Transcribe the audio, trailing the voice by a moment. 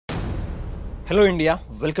Hello India,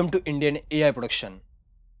 welcome to Indian AI Production.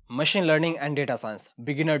 Machine learning and data science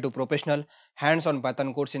beginner to professional hands on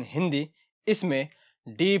Python course in Hindi. इसमें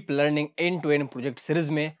deep learning and to and project series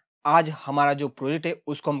में आज हमारा जो project है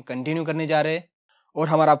उसको हम continue करने जा रहे हैं और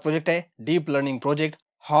हमारा प्रोजेक्ट है डीप लर्निंग प्रोजेक्ट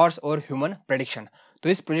हॉर्स और ह्यूमन प्रेडिक्शन। तो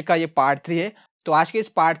इस प्रोजेक्ट का ये पार्ट 3 है। तो आज के इस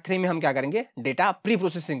पार्ट 3 में हम क्या करेंगे, डेटा प्री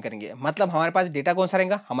प्रोसेसिंग करेंगे। मतलब हमारे पास डेटा कौन सा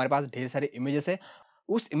रहेगा, हमारे पास ढेर सारे इमेजेस है,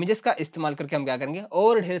 उस इमेजेस का इस्तेमाल करके हम क्या करेंगे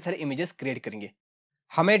और ढेर सारे इमेजेस क्रिएट करेंगे।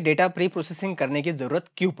 हमें डेटा प्री प्रोसेसिंग करने की जरूरत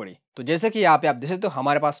क्यों पड़ी, तो जैसे कि यहाँ पे आप देख सकते हो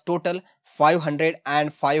हमारे पास total 500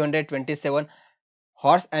 and 527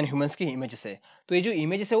 horse and humans की इमेजेस है। तो ये जो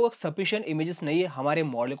इमेजेस है वो सफिशिएंट इमेजेस नहीं है हमारे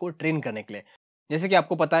मॉडल को ट्रेन करने के लिए। जैसे कि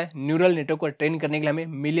आपको पता है न्यूरल नेटवर्क को ट्रेन करने के लिए हमें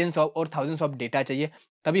मिलियंस ऑफ और थाउजेंड्स ऑफ डेटा चाहिए,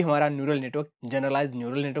 तभी हमारा neural network generalise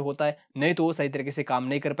neural network होता है। नहीं तो वो सही तरीके से काम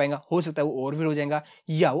नहीं कर पाएगा, हो सकता है वो ओवरफिट हो जाएगा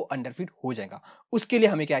या वो अंडरफिट हो जाएगा। उसके लिए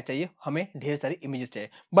हमें क्या चाहिए, हमें ढेर सारी इमेजेस चाहिए।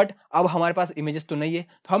 बट अब हमारे पास इमेजेस तो नहीं है,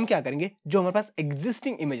 तो हम क्या करेंगे, जो हमारे पास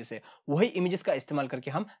एग्जिस्टिंग इमेजेस है वही इमेजेस का इस्तेमाल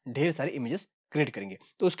करके हम ढेर सारे इमेजेस क्रिएट करेंगे।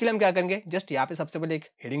 तो उसके लिए हम क्या करेंगे, जस्ट यहाँ पे सबसे पहले एक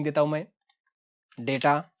हेडिंग देता हूं मैं,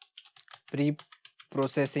 डेटा प्री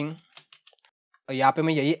प्रोसेसिंग। और यहाँ पे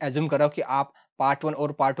मैं यही एज्यूम कर रहा हूँ कि आप पार्ट 1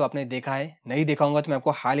 और पार्ट 2 आपने देखा है। नहीं देखा होगा तो मैं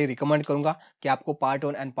आपको हाईली रिकमेंड करूंगा कि आपको पार्ट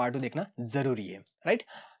 1 एंड पार्ट 2 देखना जरूरी है, राइट।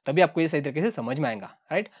 तभी आपको ये सही तरीके से समझ में आएगा,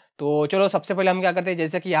 राइट। तो चलो सबसे पहले हम क्या करते हैं,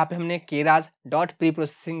 जैसे कि यहाँ पे हमने केराज dot pre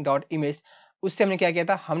processing dot image, उससे हमने क्या किया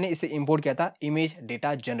था, हमने इसे इंपोर्ट किया था इमेज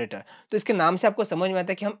डेटा जनरेटर। तो इसके नाम से आपको समझ में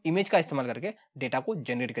आता है कि हम इमेज का इस्तेमाल करके डेटा को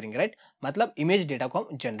जनरेट करेंगे, राइट। मतलब इमेज डेटा को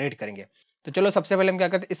हम जनरेट करेंगे। तो चलो सबसे पहले हम क्या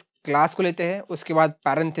करते हैं, इस क्लास को लेते हैं, उसके बाद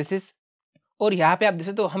पैरेंथेसिस, और यहाँ पे आप देख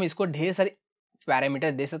सकते हो हम इसको ढेर सारे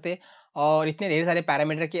पैरामीटर दे सकते हैं। और इतने ढेर सारे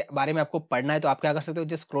पैरामीटर के बारे में आपको पढ़ना है तो आप क्या कर सकते हो,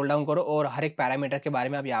 जस्ट स्क्रॉल डाउन करो और हर एक पैरामीटर के बारे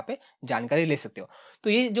में आप यहाँ पे जानकारी ले सकते हो। तो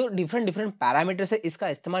ये जो डिफरेंट डिफरेंट पैरामीटर्स है इसका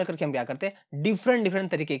इस्तेमाल करके हम क्या करते हैं, डिफरेंट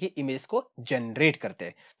डिफरेंट तरीके की इमेज को जनरेट करते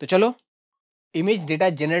हैं। तो चलो इमेज डेटा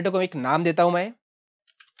जनरेटर को एक नाम देता हूं मैं,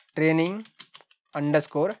 ट्रेनिंग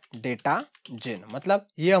अंडरस्कोर डेटा जेन। मतलब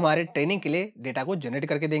ये हमारे ट्रेनिंग के लिए डेटा को जनरेट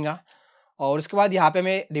करके देगा। और उसके बाद यहाँ पे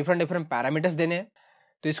हमें डिफरेंट डिफरेंट पैरामीटर्स देने हैं।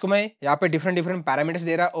 तो इसको मैं यहाँ पे डिफरेंट डिफरेंट पैरामीटर्स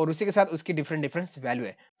दे रहा और उसी के साथ उसकी डिफरेंट डिफरेंट वैल्यू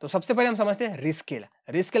है। तो सबसे पहले हम समझते हैं रिस्केल।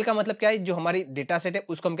 रिस्केल का मतलब क्या है, जो हमारी डेटा सेट है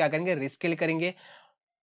उसको हम क्या करेंगे, रिस्केल करेंगे,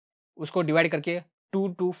 उसको डिवाइड करके 2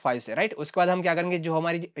 to 5 से, राइट। उसके बाद हम क्या करेंगे, जो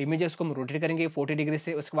हमारी इमेज है उसको हम रोटेट करेंगे 40 डिग्री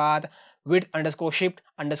से। उसके बाद width underscore shift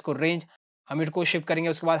underscore range, हम इसको शिफ्ट करेंगे।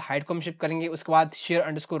 उसके बाद हाइट को हम शिफ्ट करेंगे। उसके बाद शेयर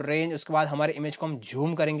अंडरस्कोर रेंज, उसके बाद हमारे इमेज को हम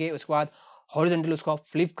जूम करेंगे। उसके बाद हॉरिजॉन्टल उसको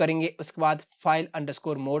फ्लिप करेंगे। उसके बाद फाइल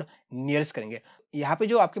अंडरस्कोर मोड नियरेस्ट करेंगे। यहाँ पे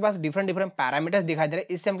जो आपके पास डिफरेंट डिफरेंट पैरामीटर्स दिखाई दे रहे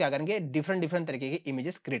हैं, इससे हम क्या करेंगे, डिफरेंट डिफरेंट तरीके के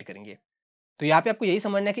इमेजेस क्रिएट करेंगे। तो यहाँ पे आपको यही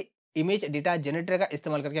समझना है कि इमेज डेटा जनरेटर का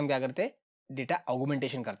इस्तेमाल करके हम क्या करते हैं, डेटा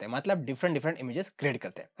ऑगमेंटेशन करते हैं, मतलब डिफरेंट डिफरेंट इमेजेस क्रिएट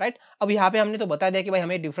करते हैं, राइट। अब यहाँ पे हमने तो बता दिया कि भाई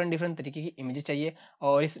हमें डिफरेंट डिफरेंट तरीके की इमेजेस चाहिए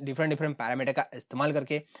और इस डिफरेंट डिफरेंट पैरामीटर का इस्तेमाल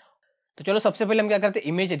करके। तो चलो सबसे पहले हम क्या करते हैं,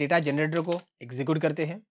 इमेज डेटा जनरेटर को एग्जीक्यूट करते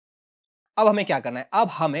हैं। अब हमें क्या करना है, अब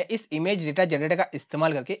हमें इस इमेज डेटा जनरेटर का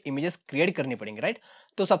इस्तेमाल करके इमेजेस क्रिएट करनी पड़ेंगे, राइट।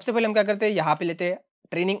 तो सबसे पहले हम क्या करते हैं, यहाँ पे लेते हैं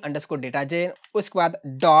ट्रेनिंग अंडरस्कोर डेटा जेन। उसके बाद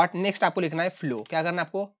डॉट नेक्स्ट आपको लिखना है फ्लो। क्या करना है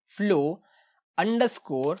आपको, flow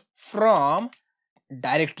underscore from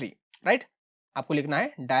directory, right. आपको लिखना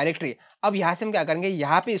है डायरेक्टरी। अब यहां से हम क्या करेंगे,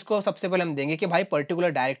 यहाँ पे इसको सबसे पहले हम देंगे कि भाई पर्टिकुलर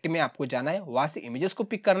डायरेक्टरी में आपको जाना है, वहां से इमेजेस को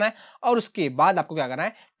पिक करना है और उसके बाद आपको क्या करना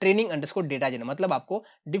है, ट्रेनिंग अंडरस्कोर डेटा जेन, मतलब आपको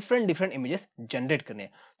डिफरेंट डिफरेंट इमेजेस जनरेट करने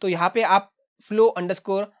हैं। तो यहाँ पे आप flow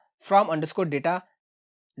underscore from underscore data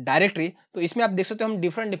directory, तो इसमें आप देख सकते हो हम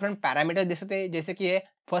डिफरेंट डिफरेंट पैरामीटर दे सकते हैं। जैसे कि ये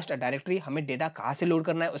फर्स्ट डायरेक्टरी, हमें डेटा कहाँ से लोड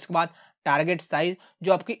करना है। उसके बाद टारगेट साइज,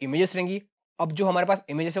 जो आपकी इमेजेस रहेंगी। अब जो हमारे पास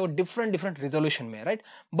इमेजेस है वो डिफरेंट डिफरेंट रिजोल्यूशन में है, राइट।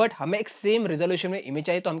 बट हमें एक सेम रिजोल्यूशन में इमेज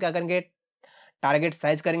चाहिए, तो हम क्या करेंगे, टारगेट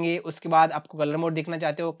साइज करेंगे। उसके बाद आपको कलर मोड देखना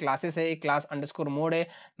चाहते हो, क्लासेस है, क्लास अंडरस्कोर मोड है,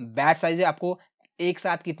 बैच साइज है, आपको एक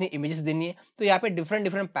साथ कितनी इमेजेस देनी है। तो यहाँ पे डिफरेंट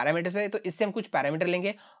डिफरेंट पैरामीटर्स है, तो इससे हम कुछ पैरामीटर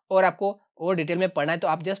लेंगे और आपको और डिटेल में पढ़ना है तो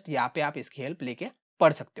आप जस्ट यहाँ पे आप इसकी हेल्प लेके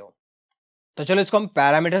पढ़ सकते हो। तो चलो इसको हम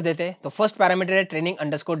पैरामीटर्स देते हैं। तो फर्स्ट पैरामीटर है training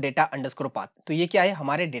underscore data underscore path. तो ये क्या है,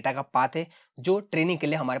 हमारे डेटा का पाथ है जो ट्रेनिंग के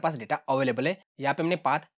लिए हमारे पास डेटा अवेलेबल है। यहाँ पे हमने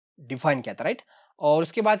पाथ डिफाइन किया था, राइट। और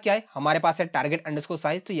उसके बाद क्या है, हमारे पास है टारगेट अंडरस्कोर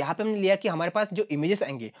साइज। तो यहाँ पे हमने लिया कि हमारे पास जो इमेजेस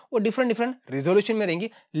आएंगे वो डिफरेंट डिफरेंट रिजोल्यूशन में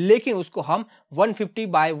रहेंगी, लेकिन उसको हम 150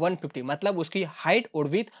 बाय 150, मतलब उसकी हाइट और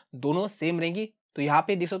विड्थ दोनों सेम रहेंगी। तो यहाँ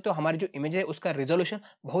पे देख सकते हो हमारी जो इमेज है उसका रिजोल्यूशन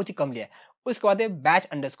बहुत ही कम लिया है। उसके बाद है बैच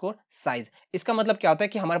अंडरस्कोर साइज। इसका मतलब क्या होता है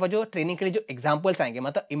कि हमारे पास जो ट्रेनिंग के लिए जो एग्जांपल्स आएंगे,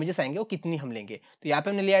 मतलब इमेजेस आएंगे, वो कितनी हम लेंगे। तो यहाँ पे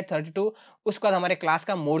हमने लिया है 32। उसके बाद हमारे क्लास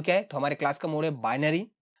का मोड क्या है, तो हमारे क्लास का मोड है बाइनरी।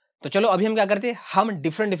 तो चलो अभी हम क्या करते हैं, हम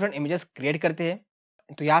डिफरेंट डिफरेंट इमेजेस क्रिएट करते हैं।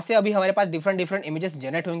 तो यहाँ से अभी हमारे पास डिफरेंट डिफरेंट इमेजेस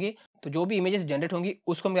जनरेट होंगी। तो जो भी इमेजेस जनरेट होंगी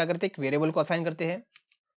उसको हम क्या करते हैं, एक वेरिएबल को असाइन करते हैं।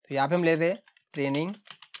 तो यहाँ पे हम ले रहे हैं ट्रेनिंग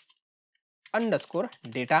अंडरस्कोर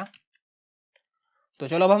डेटा। तो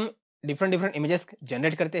चलो अब हम डिफरेंट डिफरेंट इमेजेस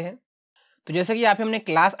जनरेट करते हैं। तो जैसे कि यहाँ पे हमने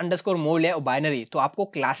क्लास अंडरस्कोर मोड लिया और बाइनरी, तो आपको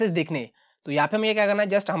क्लासेस देखने, तो यहाँ पे हमें क्या करना है,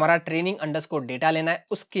 जस्ट हमारा ट्रेनिंग अंडरस्कोर डेटा लेना है,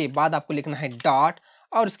 उसके बाद आपको लिखना है डॉट,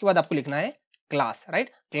 और उसके बाद आपको लिखना है class, right,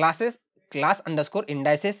 classes class underscore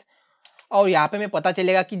indices. और यहाँ पे हमें पता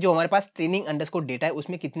चलेगा कि जो हमारे पास ट्रेनिंग अंडरस्कोर डेटा है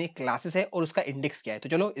उसमें कितने क्लासेस है और उसका इंडेक्स क्या है। तो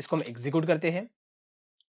चलो इसको हम एग्जीक्यूट करते हैं।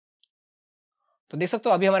 तो देख सकते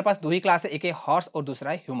हो अभी हमारे पास दो ही क्लास है, एक है हॉर्स और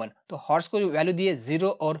दूसरा है ह्यूमन। तो हॉर्स को वैल्यू दिए 0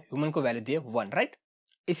 और ह्यूमन को वैल्यू दिए 1, राइट।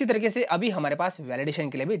 इसी तरीके से अभी हमारे पास वैलिडेशन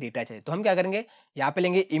के लिए भी डेटा चाहिए, तो हम क्या करेंगे, यहाँ पे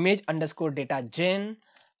लेंगे इमेज अंडरस्कोर डेटा जेन,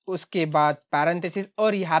 उसके बाद पैरेंथेसिस,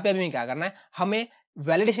 और यहाँ पे अभी क्या करना है, हमें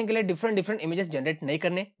वैलिडेशन के लिए डिफरेंट डिफरेंट इमेजेस जनरेट नहीं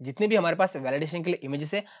करने, जितने भी हमारे पास वैलिडेशन के लिए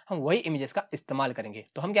इमेजेस है हम वही इमेजेस का इस्तेमाल करेंगे।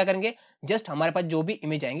 तो हम क्या करेंगे, जस्ट हमारे पास जो भी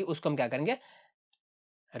इमेज आएंगे उसको हम क्या करेंगे,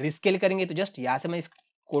 रिस्केल करेंगे। तो जस्ट यहाँ से मैं इस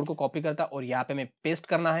कोड को कॉपी करता और यहाँ पे हमें पेस्ट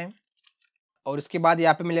करना है, और उसके बाद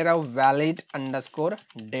यहाँ पे मैं ले रहा हूँ वैलिड अंडरस्कोर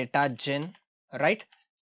डेटा जेन, राइट।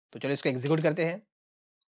 तो चलो इसको एग्जीक्यूट करते हैं।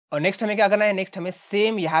 और नेक्स्ट हमें क्या करना है, नेक्स्ट हमें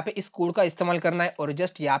सेम यहाँ पे इस कोड का इस्तेमाल करना है, और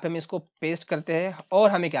जस्ट यहाँ पे हम इसको पेस्ट करते हैं, और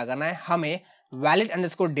हमें क्या करना है, हमें वैलिड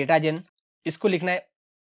अंडरस्कोर डेटा जेन इसको लिखना है।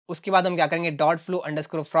 उसके बाद हम क्या करेंगे, dot flow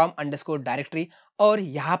underscore from underscore directory, और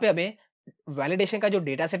यहाँ पे हमें वैलिडेशन का जो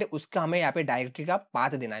डेटा सेट है उसका हमें यहाँ पे डायरेक्टरी का पाथ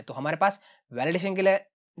देना है। तो हमारे पास वैलिडेशन के लिए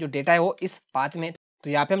जो डेटा है वो इस पाथ में, तो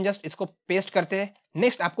यहाँ पे हम जस्ट इसको पेस्ट करते हैं।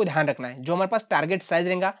 नेक्स्ट आपको ध्यान रखना है, जो हमारे पास टारगेट साइज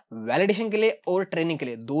रहेगा वैलिडेशन के लिए और ट्रेनिंग के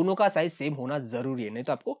लिए, दोनों का साइज सेम होना जरूरी है, नहीं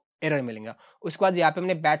तो आपको एरर मिलेगा। उसके बाद यहाँ पे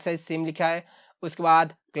हमने बैच साइज सेम लिखा है, उसके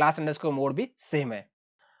बाद क्लास अंडरस्कोर मोड भी सेम है,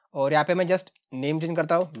 और यहाँ पे मैं जस्ट नेम चेंज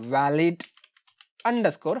करता हूँ वैलिड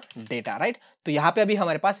अंडरस्कोर डेटा, राइट। तो यहाँ पे अभी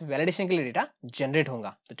हमारे पास वैलिडेशन के लिए डेटा जनरेट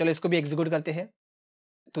होगा। तो चलो इसको भी एग्जीक्यूट करते हैं।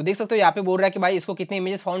 तो देख सकते हो यहाँ पे बोल रहा है कि भाई इसको कितने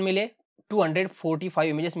इमेजेस फाउंड मिले, 245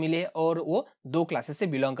 इमेजेस मिले, और वो दो क्लासेस से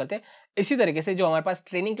बिलोंग करते हैं। इसी तरीके से जो हमारे पास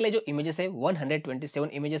ट्रेनिंग के लिए जो इमेजेस है 127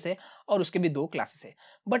 इमेजेस है, और उसके भी दो क्लासेस है।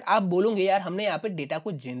 बट आप बोलोगे यार हमने यहाँ पे डेटा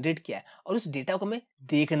को जनरेट किया है और उस डेटा को हमें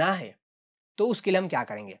देखना है, तो उसके लिए हम क्या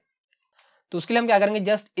करेंगे, तो उसके लिए हम क्या करेंगे,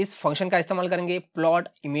 जस्ट इस फंक्शन का इस्तेमाल करेंगे, प्लॉट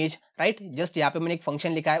इमेज, राइट। जस्ट यहाँ पे मैंने एक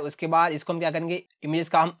फंक्शन लिखा है, उसके बाद इसको हम क्या करेंगे, इमेज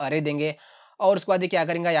का हम अरे देंगे, और उसके बाद ये क्या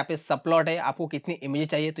करेंगे, यहाँ पे सब प्लॉट है, आपको कितनी इमेज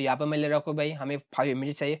चाहिए, तो यहाँ पे मैं ले रहा हूँ भाई हमें 5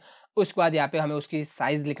 इमेज चाहिए। उसके बाद यहाँ पे हमें उसकी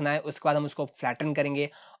साइज लिखना है, उसके बाद हम उसको फ्लैटन करेंगे,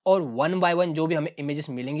 और 1 बाय 1 जो भी हमें इमेजेस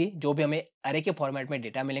मिलेंगी, जो भी हमें अरे के फॉर्मेट में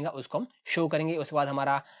डेटा मिलेगा उसको हम शो करेंगे। उसके बाद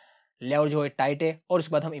हमारा लेआउट जो है टाइट है, और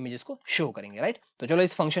उसके बाद हम इमेजेस को शो करेंगे, राइट। तो चलो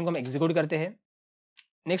इस फंक्शन को हम एग्जीक्यूट करते हैं।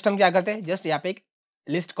 नेक्स्ट हम क्या करते हैं, जस्ट यहाँ पे एक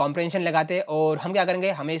लिस्ट कॉम्प्रिहेंशन लगाते हैं, और हम क्या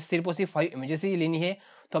करेंगे, हमें सिर्फ और सिर्फ 5 इमेजेस ही लेनी है,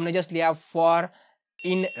 तो हमने जस्ट लिया फॉर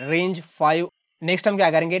इन रेंज 5। नेक्स्ट हम क्या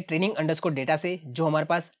करेंगे, ट्रेनिंग अंडरस्कोर डेटा से जो हमारे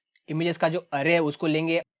पास इमेजेस का जो अरे है उसको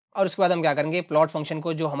लेंगे, और उसके बाद हम क्या करेंगे, प्लॉट फंक्शन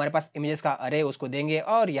को जो हमारे पास इमेजेस का अरे है उसको देंगे,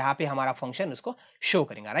 और यहाँ पे हमारा फंक्शन उसको शो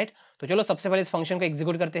करेगा, राइट। तो चलो सबसे पहले इस फंक्शन को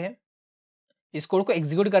एग्जीक्यूट करते हैं। इस कोड को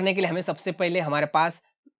एग्जीक्यूट करने के लिए हमें सबसे पहले हमारे पास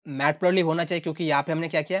मैटप्लॉटलिब होना चाहिए, क्योंकि यहाँ पे हमने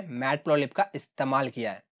क्या किया, मैटप्लॉटलिब का इस्तेमाल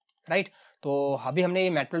किया है, राइट। तो अभी हमने ये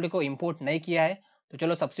मैटप्लॉटलिब को इंपोर्ट नहीं किया है, तो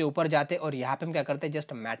चलो सबसे ऊपर जाते और यहाँ पे हम क्या करते हैं,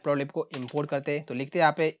 जस्ट मैटप्लॉटलिब को इंपोर्ट करते हैं। तो लिखते हैं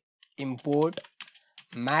यहाँ पे import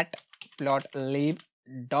matplotlib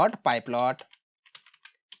dot पाइप्लॉट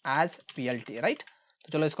as PLT, right.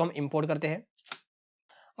 तो चलो इसको हम इंपोर्ट करते हैं,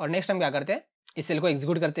 और नेक्स्ट हम क्या करते हैं, इस सेल को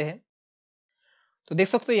एग्जीक्यूट करते हैं। तो देख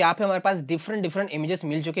सकते हो यहाँ पे हमारे पास डिफरेंट डिफरेंट इमेजेस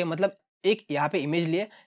मिल चुके हैं, मतलब एक यहाँ पे इमेज लिए,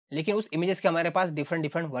 लेकिन उस इमेजेस के हमारे पास डिफरेंट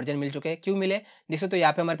डिफरेंट वर्जन मिल चुके हैं। क्यों मिले, देख सकते हो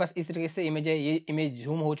यहाँ पे हमारे पास इस तरीके से इमेज है, ये इमेज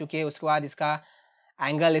जूम हो चुकी है, उसके बाद इसका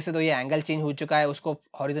एंगल ऐसे, तो ये एंगल चेंज हो चुका है, उसको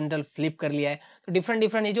हॉरिजॉन्टल फ्लिप कर लिया है। तो डिफरेंट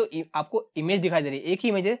डिफरेंट ये जो आपको इमेज दिखाई दे रही है, एक ही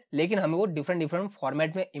इमेज है, लेकिन हमें वो डिफरेंट डिफरेंट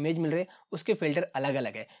फॉर्मेट में इमेज मिल रहे हैं, उसके फिल्टर अलग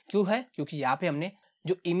अलग है। क्यों है, क्योंकि यहाँ पे हमने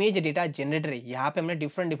जो इमेज डेटा जनरेटर है, यहाँ पे हमने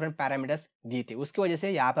डिफरेंट डिफरेंट पैरामीटर्स दिए थे, उसकी वजह से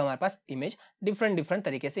यहाँ पे हमारे पास इमेज डिफरेंट डिफरेंट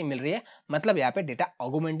तरीके से मिल रही है। मतलब यहाँ पे डेटा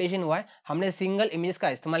ऑगमेंटेशन हुआ है, हमने सिंगल इमेज का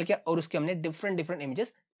इस्तेमाल किया और उसके हमने डिफरेंट डिफरेंट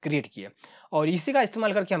इमेजेस क्रिएट किए, और इसी का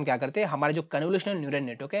इस्तेमाल करके हम क्या करते हैं, हमारा जो कन्वोल्यूशनल न्यूरल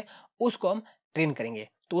नेटवर्क है उसको हम ट्रेन करेंगे।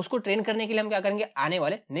 तो उसको ट्रेन करने के लिए हम क्या करेंगे, आने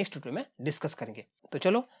वाले नेक्स्ट ट्यूटोरियल में डिस्कस करेंगे। तो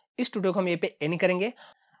चलो इस ट्यूटोरियल को हम ये पे एंड करेंगे,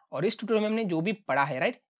 और इस ट्यूटोरियल में हमने जो भी पढ़ा है,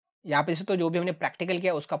 राइट, यहाँ पे से तो जो भी हमने प्रैक्टिकल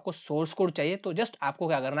किया उसका आपको सोर्स कोड चाहिए, तो जस्ट आपको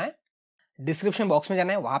क्या करना है, डिस्क्रिप्शन बॉक्स में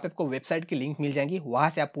जाना है, वहां पे आपको वेबसाइट की लिंक मिल जाएगी, वहां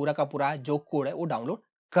से आप पूरा का पूरा जो कोड है वो डाउनलोड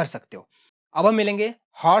कर सकते हो। अब हम मिलेंगे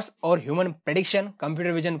हॉर्स और human prediction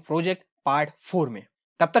computer vision project part 4 में।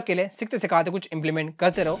 तब तक के लिए सीखते सिखाते कुछ इंप्लीमेंट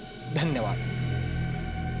करते रहो। धन्यवाद।